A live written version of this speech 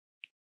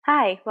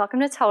Hi,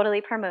 welcome to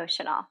Totally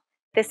Promotional.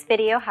 This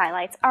video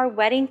highlights our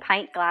Wedding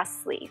Pint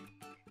Glass Sleeve.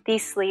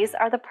 These sleeves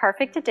are the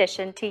perfect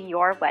addition to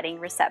your wedding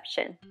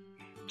reception.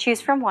 Choose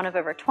from one of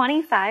over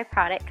 25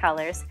 product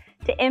colors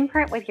to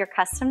imprint with your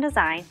custom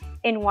design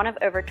in one of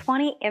over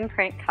 20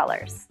 imprint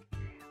colors.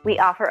 We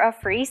offer a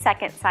free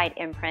second side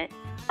imprint,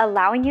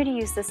 allowing you to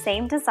use the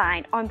same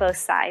design on both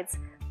sides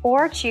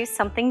or choose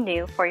something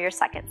new for your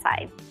second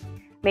side.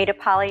 Made of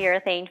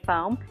polyurethane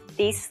foam,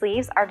 these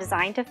sleeves are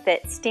designed to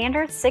fit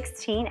standard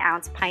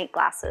 16-ounce pint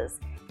glasses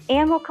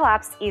and will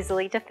collapse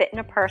easily to fit in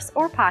a purse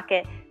or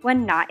pocket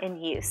when not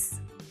in use.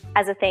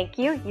 As a thank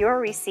you, you will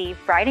receive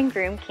bride and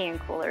groom can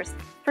coolers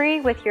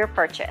free with your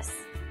purchase.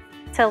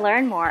 To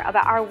learn more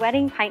about our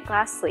Wedding Pint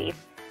Glass Sleeve,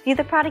 view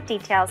the product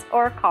details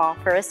or call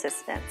for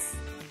assistance.